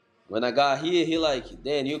When I got here, he like,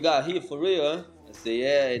 Dan, you got here for real, huh? I say,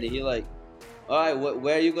 yeah. And he like, all right,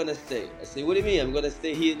 where are you gonna stay? I say, what do you mean? I'm gonna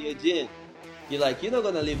stay here in your gym. He like, you're not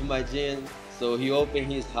gonna live in my gym. So he opened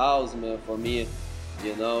his house, man, for me,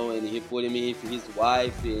 and he put me with his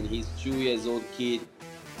wife and his 2 years old kid.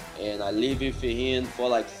 And I live with him for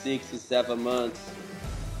like 6 to 7 months.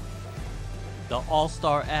 The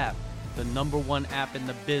All-Star app, the #1 app in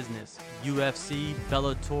the business. UFC,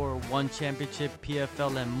 Bellator, One Championship,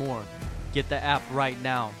 PFL, and more. Get the app right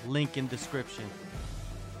now. Link in description.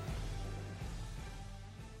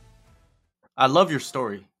 I love your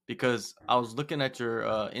story because I was looking at your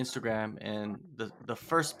Instagram, and the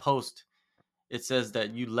first post, it says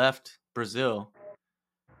that you left Brazil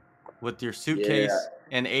with your Yeah, suitcase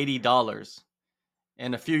and $80,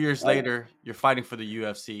 and a few years I, later you're fighting for the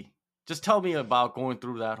UFC. Just tell me about going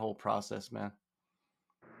through that whole process, man.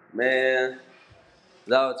 man,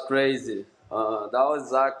 that was crazy. That was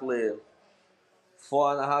exactly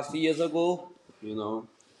 4.5 years ago. You know,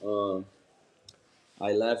 um,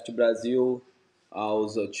 I left Brazil. I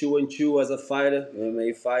was a 2-2 as a fighter,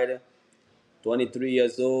 MMA fighter. 23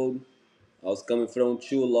 years old. I was coming from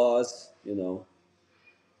two laws,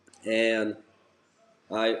 and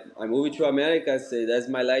I moved to America. I said that's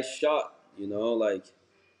my last shot, like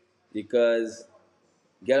because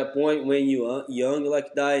get a point when you are young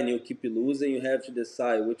like that and you keep losing, you have to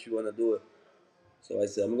decide what you wanna do. So I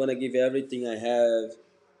said I'm gonna give everything I have.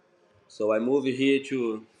 So I moved here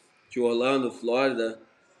to Orlando, Florida.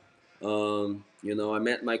 I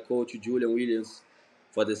met my coach Julian Williams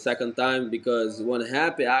for the second time because what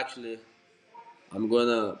happened actually. I'm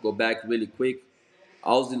gonna go back really quick.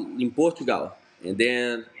 I was in Portugal, and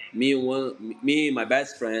then me and my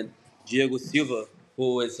best friend Diego Silva,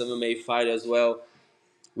 who is an MMA fighter as well,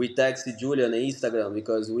 we texted Julian on Instagram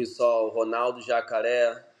because we saw Ronaldo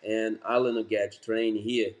Jacaré and Alan Nugget train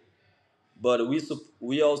here. But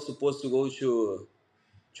we all supposed to go to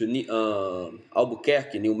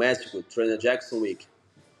Albuquerque, New Mexico, train at Jackson Week.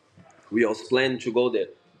 We was planning to go there.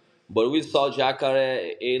 But we saw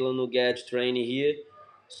Jacare Alan Nugget training here.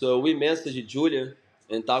 So we messaged Julian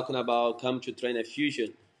and talking about come to train at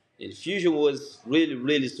Fusion. And Fusion was really,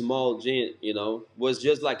 really small gym, was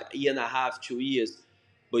just like a year and a half, 2 years.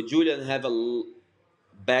 But Julian have a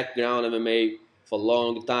background MMA for a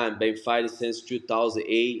long time, been fighting since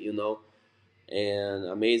 2008, and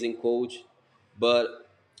amazing coach. But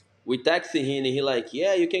we texted him and he like,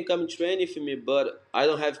 yeah, you can come train with me, but I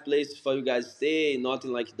don't have place for you guys to stay,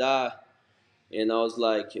 nothing like that. And I was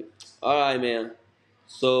like, all right, man.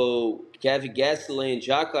 So Kevin Gastelum and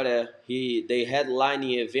Jacare, they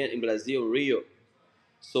headlining event in Brazil, Rio.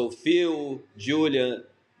 So Phil, Julian,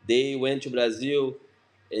 they went to Brazil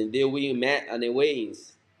and they we met at the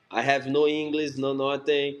weigh-ins. I have no English, no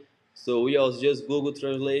nothing. So we was just Google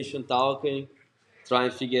translation talking, trying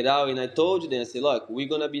to figure it out. And I told them, I said, look, we're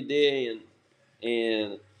gonna be there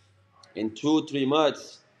in 2 3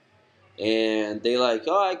 months. And they like,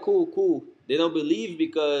 all right, cool, cool. They don't believe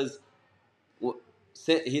because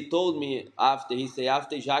he told me after he said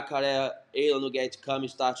after Jacaré Elo no get come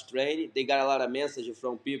start training, they got a lot of messages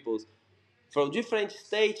from people from different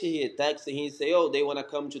states here texting him say, oh, they wanna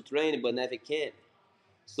come to training but never can.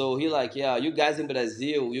 So he like, yeah, you guys in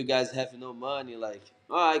Brazil, you guys have no money. Like,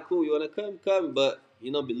 all right, cool, you wanna come, come, but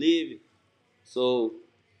you don't believe it. So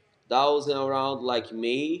that was around like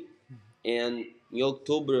May, and in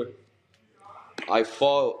October I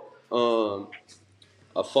fought.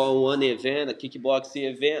 I fought one event, a kickboxing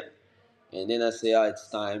event, and then I say, oh, it's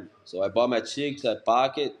time. So I bought my chicks, I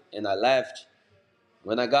packed it, and I left.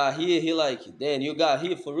 When I got here, he like, Dan, you got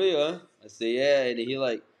here for real, huh? I say, yeah. And he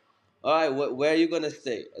like, all right, where are you gonna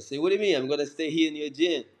stay? I say, what do you mean? I'm gonna stay here in your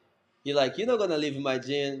gym. He like, you're not gonna live in my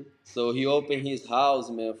gym. So he opened his house,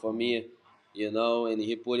 man, for me, and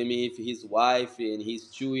he put me with his wife and his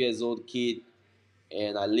 2 years old kid.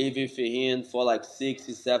 And I live with him for like 6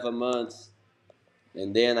 to 7 months.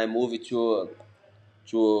 And then I moved to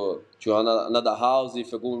another house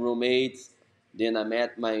with a good roommates. Then I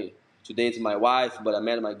met my today it's my wife, but I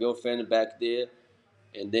met my girlfriend back there,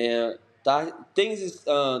 and then things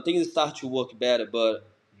start to work better. But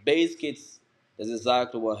basically, that's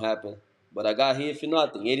exactly what happened. But I got here for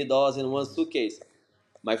nothing, $80 in one suitcase.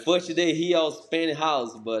 My first day here, I was painting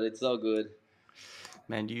house, but it's all good.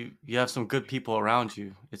 Man, you have some good people around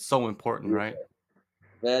you. It's so important, Yeah, right?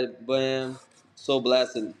 but so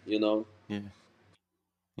blessed. Yeah,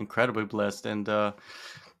 incredibly blessed. And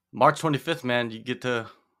March 25th, man, you get to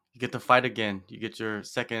fight again. You get your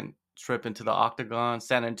second trip into the octagon,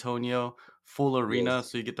 San Antonio, full arena, Yes.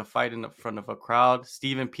 so you get to fight in front of a crowd.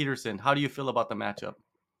 Steven Peterson, how do you feel about the matchup?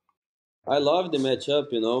 I love the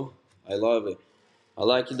matchup. I love it. I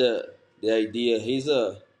like the idea. He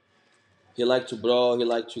like to brawl. He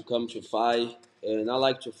like to come to fight, and I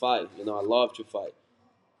like to fight. You know, I love to fight.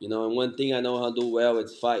 You know, and one thing I know how to do well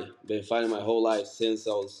is fight. Been fighting my whole life since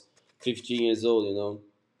I was 15 years old. You know,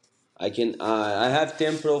 I have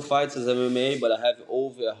 10 pro fights as MMA, but I have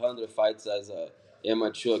over 100 fights as a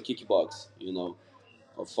amateur kickbox. You know,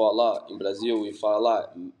 I fought a lot in Brazil. We fought a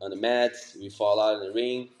lot on the mats. We fought a lot in the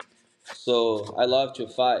ring. So I love to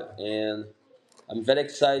fight, and I'm very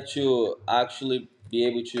excited to actually be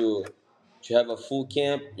able to have a full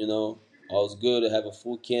camp. You know, I was good to have a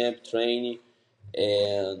full camp training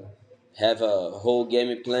and have a whole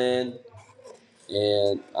game plan.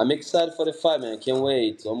 And I'm excited for the fight, man. Can't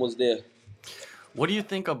wait. It's almost there. What do you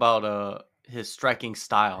think about his striking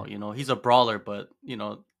style? You know, he's a brawler, but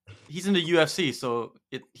he's in the UFC, so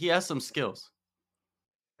he has some skills.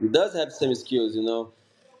 He does have some skills, you know.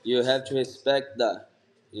 You have to respect that,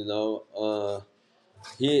 you know.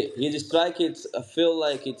 His strike. It's I feel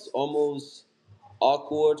like it's almost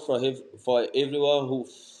awkward for him for everyone who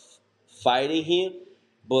fighting him,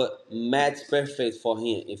 but match perfect for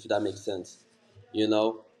him if that makes sense. You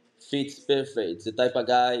know, fits perfect. It's the type of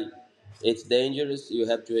guy. It's dangerous. You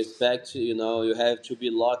have to respect. You know, you have to be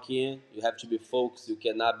locked in. You have to be focused. You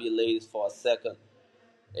cannot be late for a second.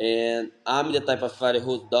 And I'm the type of fighter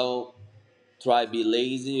who don't try be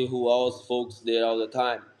lazy, who always focus there all the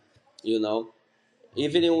time. You know,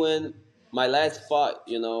 even when my last fight,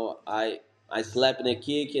 you know, I slapped in a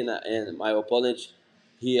kick and my opponent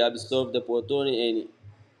he absorbed the opportunity and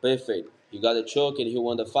perfect. He got a choke and he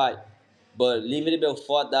won the fight. But leaving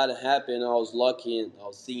before that happened, I was lucky and I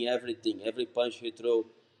was seeing everything, every punch he threw,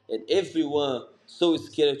 and everyone so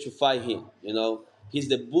scared to fight him. You know, he's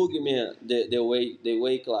the boogeyman, the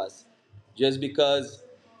weight class, just because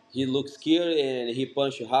he looks scary and he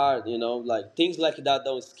punch hard. You know, like things like that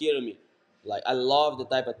don't scare me. Like I love the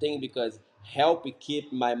type of thing because help me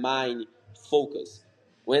keep my mind focused.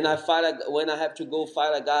 When I have to go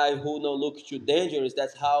fight a guy who don't look too dangerous,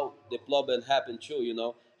 that's how the problem happen too. You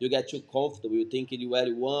know, you get too comfortable, you think you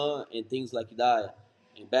already won, and things like that,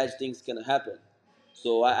 and bad things can happen.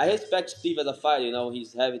 So I respect Steve as a fighter. You know,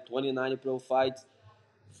 he's having 29 pro fights,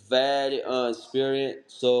 very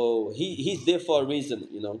experienced. So he's there for a reason.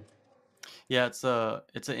 You know. Yeah, it's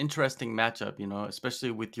an interesting matchup,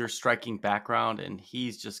 especially with your striking background, and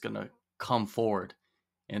he's just gonna come forward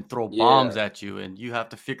and throw bombs Yeah, at you, and you have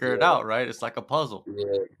to figure it yeah, out, right? It's like a puzzle.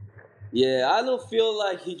 yeah. Yeah, I don't feel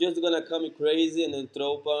like he just gonna come crazy and then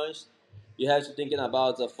throw punch. You have to thinking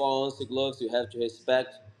about the phones, the gloves. You have to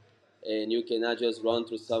respect, and you cannot just run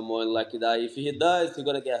through someone like that. If he does, he's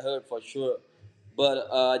gonna get hurt for sure. But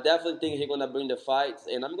I definitely think he's gonna bring the fights,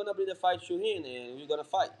 and I'm gonna bring the fight to him, and we're gonna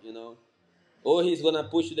fight. You know, or he's gonna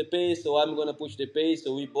push the pace, or I'm gonna push the pace.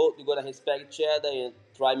 So we both we gonna respect each other and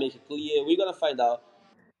try make it clear. We're gonna find out.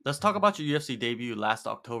 Let's talk about your UFC debut last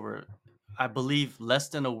October. I believe less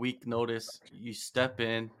than a week notice, you step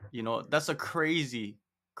in. That's a crazy,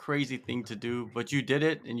 crazy thing to do, but you did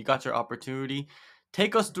it and you got your opportunity.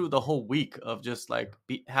 Take us through the whole week of just like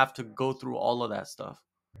have to go through all of that stuff.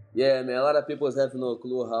 Yeah, man. A lot of people have no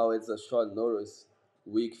clue how it's a short notice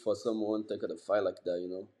week for someone to take a fight like that.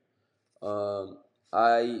 You know.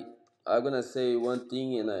 I I'm gonna say one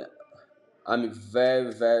thing, and I'm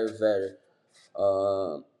very, very, very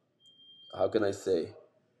uh, how can I say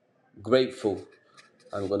grateful.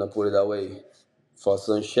 I'm gonna put it that way for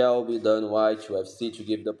Son Shelby, Dan White, UFC to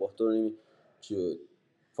give the opportunity to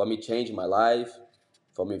for me change my life,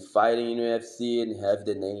 for me fighting in UFC and have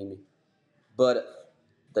the name. But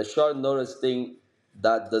the short notice thing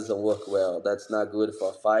that doesn't work well. That's not good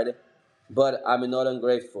for a fighter. But I'm not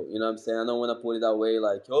ungrateful. You know what I'm saying? I don't want to put it that way.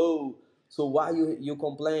 Like, oh, so why you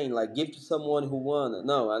complain? Like, give to someone who won.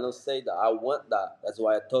 No, I don't say that. I want that. That's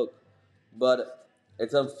why I took. But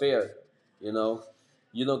it's unfair. You know,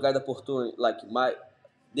 you don't got the opportunity. Like my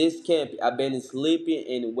this camp, I've been sleeping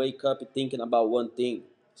and wake up thinking about one thing.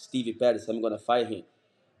 Stevie Peterson. I'm gonna fight him.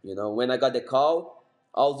 You know, when I got the call,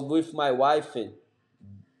 I was with my wife and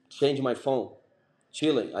changed my phone,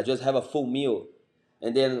 chilling. I just have a full meal.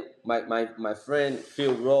 And then my friend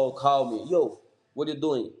Phil Rowe called me, yo, what are you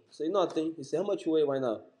doing? I say, nothing. He said, how much you weigh right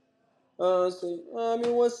now? I say, I'm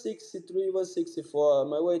in 163, 164.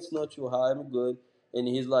 My weight's not too high. I'm good. And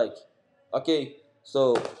he's like, okay,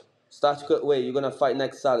 so start to cut weight. You're going to fight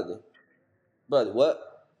next Saturday. But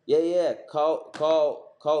what? Yeah, yeah.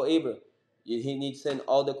 Call Abram. He needs to send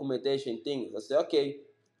all documentation things. I said, okay.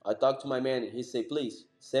 I talked to my man. He said, please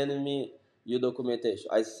send me your documentation.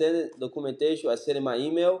 I sent it documentation. I sent it my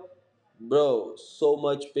email. Bro, so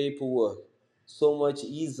much paperwork, so much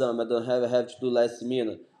exam I don't have to do last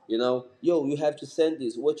minute. You know, yo, you have to send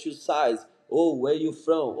this. What's your size? Oh, where you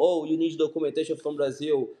from? Oh, you need documentation from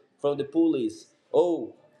Brazil, from the police.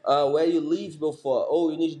 Oh, where you live before?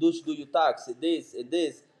 Oh, you need to do your tax, this and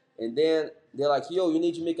this. And then they're like, yo, you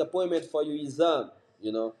need to make appointment for your exam.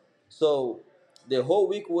 You know, so the whole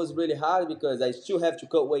week was really hard because I still have to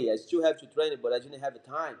cut weight, I still have to train it, but I didn't have the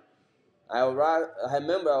time. I arrived. I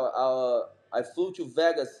remember I flew to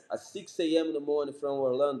Vegas at 6 a.m. in the morning from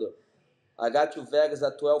Orlando. I got to Vegas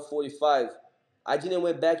at 12:45. I didn't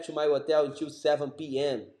went back to my hotel until 7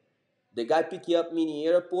 p.m. The guy picked up me in the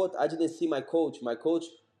airport. I didn't see my coach. My coach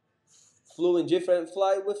flew in different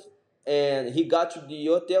flight with, and he got to the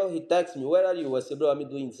hotel. He texted me, "Where are you?" I said, "Bro, I'm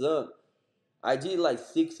doing exam." I did like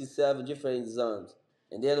 67 different exams.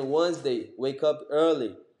 And then Wednesday, wake up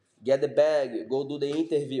early, get the bag, go do the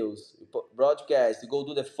interviews, broadcast, go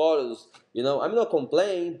do the photos. You know, I'm not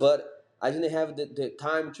complaining, but I didn't have the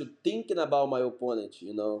time to thinking about my opponent,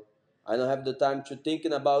 you know. I don't have the time to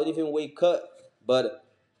thinking about even wake up. But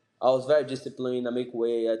I was very disciplined. I make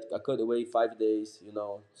weight. I cut away 5 days, you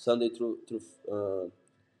know, Sunday through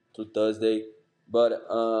Thursday. But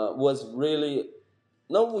was really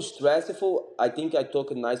not was stressful. I think I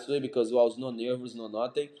took it nicely because I was not nervous, no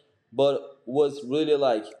nothing, but was really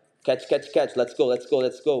like catch, catch, catch. Let's go, let's go,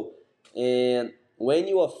 let's go. And when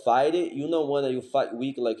you are fighting, you don't want to you fight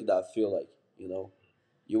weak like that. Feel like you know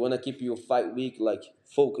you want to keep your fight weak like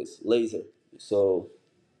focus, laser. So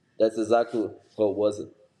that's exactly what was it.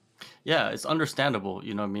 Yeah, it's understandable.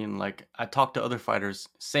 You know what I mean? Like, I talk to other fighters,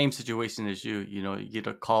 same situation as you. You know, you get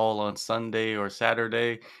a call on Sunday or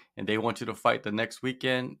Saturday and they want you to fight the next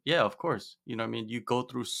weekend. Yeah, of course. You know what I mean? You go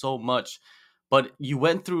through so much, but you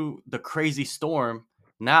went through the crazy storm.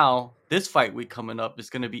 Now, this fight week coming up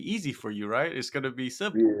is going to be easy for you, right? It's going to be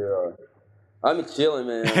simple. Yeah, I'm chilling,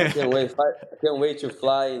 man. I can't wait. I can't wait to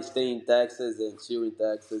fly and stay in Texas and chill in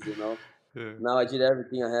Texas. You know. Yeah. Now I did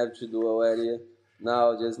everything I have to do already.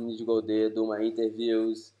 Now I just need to go there, do my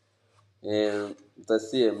interviews, and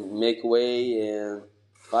that's it. Make way and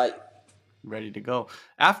fight. Ready to go.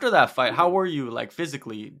 After that fight, how were you like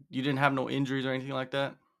physically? You didn't have no injuries or anything like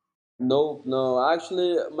that? No, no.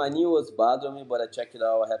 Actually, my knee was bothering me, but I checked it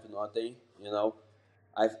out. I have nothing. You know,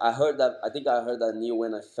 I heard that. I think I heard that knee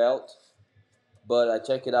when I felt, but I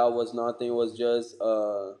checked it out. Was nothing. It was just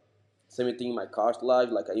something in my cartilage,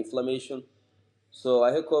 like an inflammation. So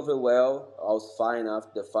I recovered well. I was fine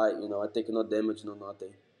after the fight. You know, I take no damage, no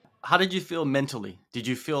nothing. How did you feel mentally? Did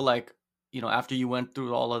you feel like, after you went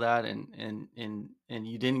through all of that and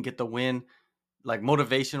you didn't get the win, like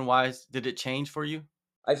motivation wise, did it change for you?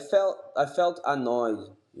 I felt annoyed,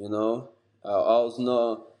 you know. I was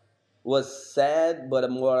not was sad,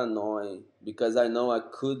 but more annoyed because I know I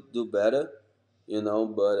could do better, you know.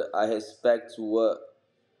 But I respect what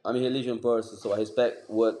I'm a religion person, so I respect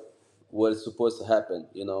what is supposed to happen,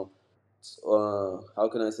 you know. How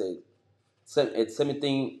can I say it? It's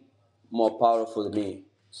something more powerful than me.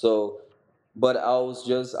 So, but I was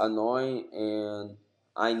just annoyed, and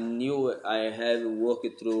I knew I had to work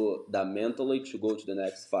it through that mentally to go to the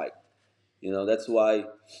next fight. You know, that's why,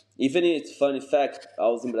 even it's funny fact, I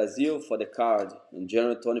was in Brazil for the card on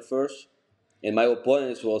January 21st, and my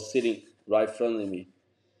opponent was sitting right in front of me,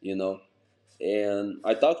 you know. And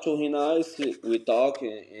I talked to him nice, we talk,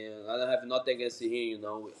 and I don't have nothing against him, you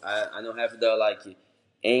know. I don't have the, like,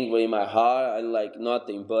 anger in my heart, I like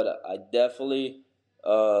nothing, but I definitely,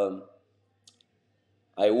 I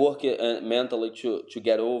work it mentally to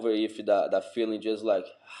get over if that feeling just like,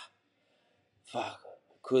 fuck,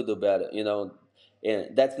 could do better, you know.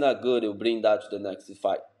 And that's not good. It'll bring that to the next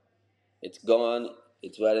fight. It's gone.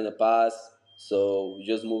 It's right in the past. So we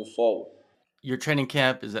just move forward. Your training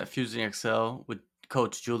camp is at Fusing Excel with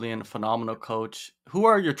Coach Julian, a phenomenal coach. Who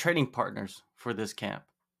are your training partners for this camp?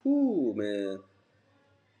 Ooh, man.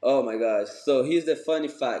 Oh my gosh. So here's the funny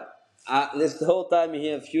fact. This the whole time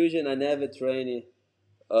here in Fusion, I never trained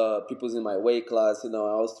people's in my weight class. You know,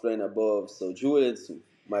 I was trained above. So Julian's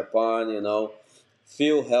my partner. You know,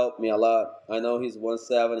 Phil helped me a lot. I know he's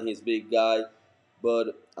 170, he's big guy,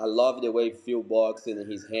 but I love the way Phil boxing and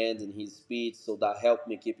his hands and his speed. So that helped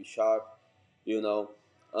me keep it sharp. You know,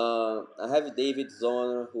 I have David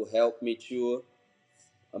Zoner who helped me too.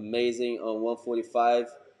 Amazing on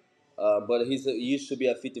 145, but he used to be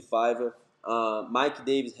a 55er. Mike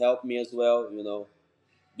Davis helped me as well. You know,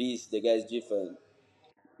 Beast, the guy's different.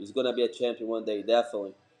 He's gonna be a champion one day,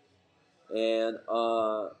 definitely. And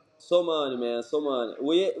so many, man, so many.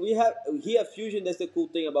 We have here at Fusion. That's the cool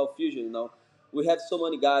thing about Fusion, you know. We have so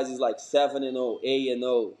many guys. It's like 7-0,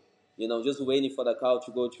 8-0. You know, just waiting for the call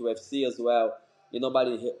to go to UFC as well. You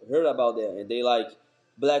nobody heard about that, and they like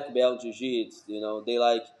black belt jiu-jitsu. You know, they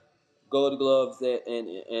like Gold Gloves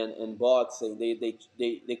and boxing.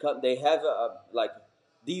 They have like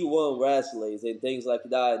D1 wrestlers and things like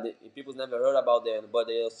that. And people never heard about them, but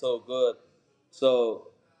they are so good. So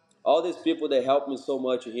all these people they help me so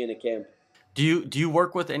much here in the camp. Do you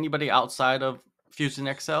work with anybody outside of Fusion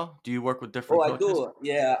XL? Do you work with Oh, different I coaches? do.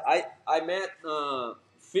 Yeah, I met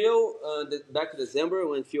Phil back in December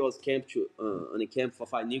when Phil was on the camp for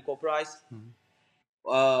fight Nico Price. Mhm.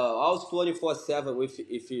 I was 24/7 with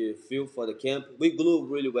if you feel for the camp. We grew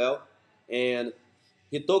really well, and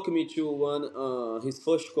he took me to one his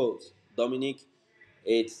first coach, Dominic.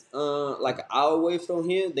 It's like an hour away from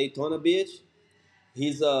here, Daytona Beach.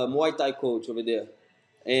 He's a Muay Thai coach over there,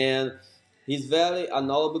 and he's very a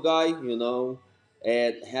knowledgeable guy,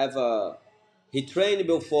 and have a he trained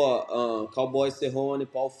before Cowboy Cerrone,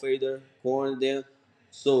 Paul Fader, Corn then,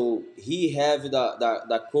 so he have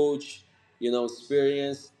the coach,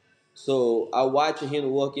 experience. So I watched him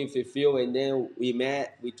working for Phil, and then we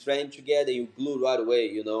met, we trained together, and we glued right away,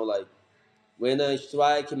 like when a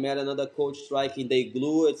strike met another coach striking, they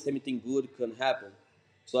glue it, something good can happen.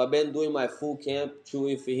 So I've been doing my full camp,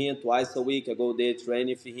 two for him, twice a week. I go there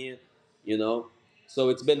training for him, you know. So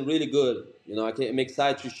it's been really good. I'm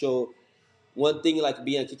excited to show one thing like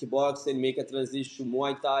being a kickboxer and make a transition to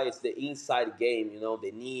Muay Thai. It's the inside game,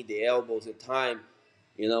 the knee, the elbows, the time.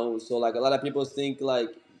 So like a lot of people think like,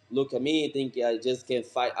 look at me, think I just can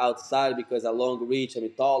fight outside because I long reach, I'm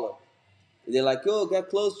taller. They're like, oh, get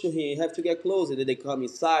close to him. You have to get close. And then they come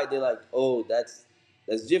inside. They're like, oh, that's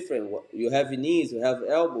different. You have knees, you have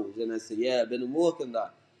elbows. And I said, yeah, I've been working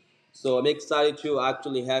that. So I'm excited to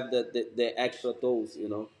actually have the extra toes.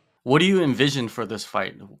 What do you envision for this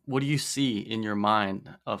fight? What do you see in your mind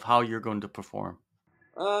of how you're going to perform?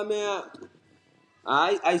 Man,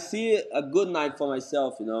 I see a good night for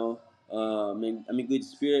myself. I'm in good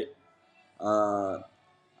spirit. Uh,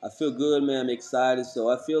 I feel good, man. I'm excited. So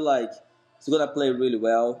I feel like it's gonna play really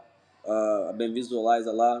well. I've been visualized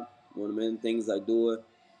a lot. One of the main things I do.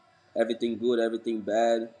 Everything good, everything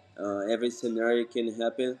bad. Every scenario can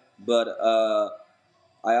happen, but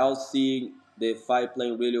I also see the fight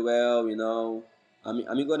playing really well.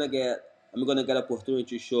 I'm gonna get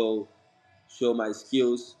opportunity to show my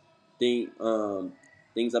skills,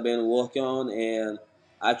 things I've been working on, and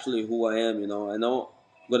actually who I am. I know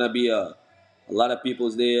gonna be a lot of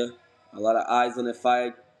people's there, a lot of eyes on the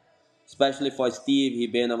fight, especially for Steve. He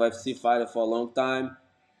been a UFC fighter for a long time,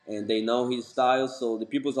 and they know his style. So a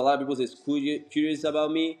lot of people is curious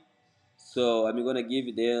about me. So I'm gonna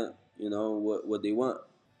give them, what they want.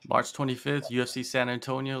 March 25th, UFC San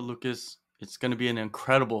Antonio. Lucas, it's going to be an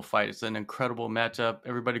incredible fight. It's an incredible matchup.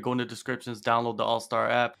 Everybody go in the descriptions, download the All Star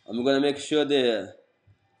app. I'm gonna make sure the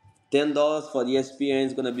 $10 for the ESPN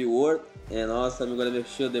is gonna be worth, and also I'm gonna make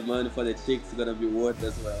sure the money for the chicks is gonna be worth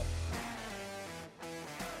as well.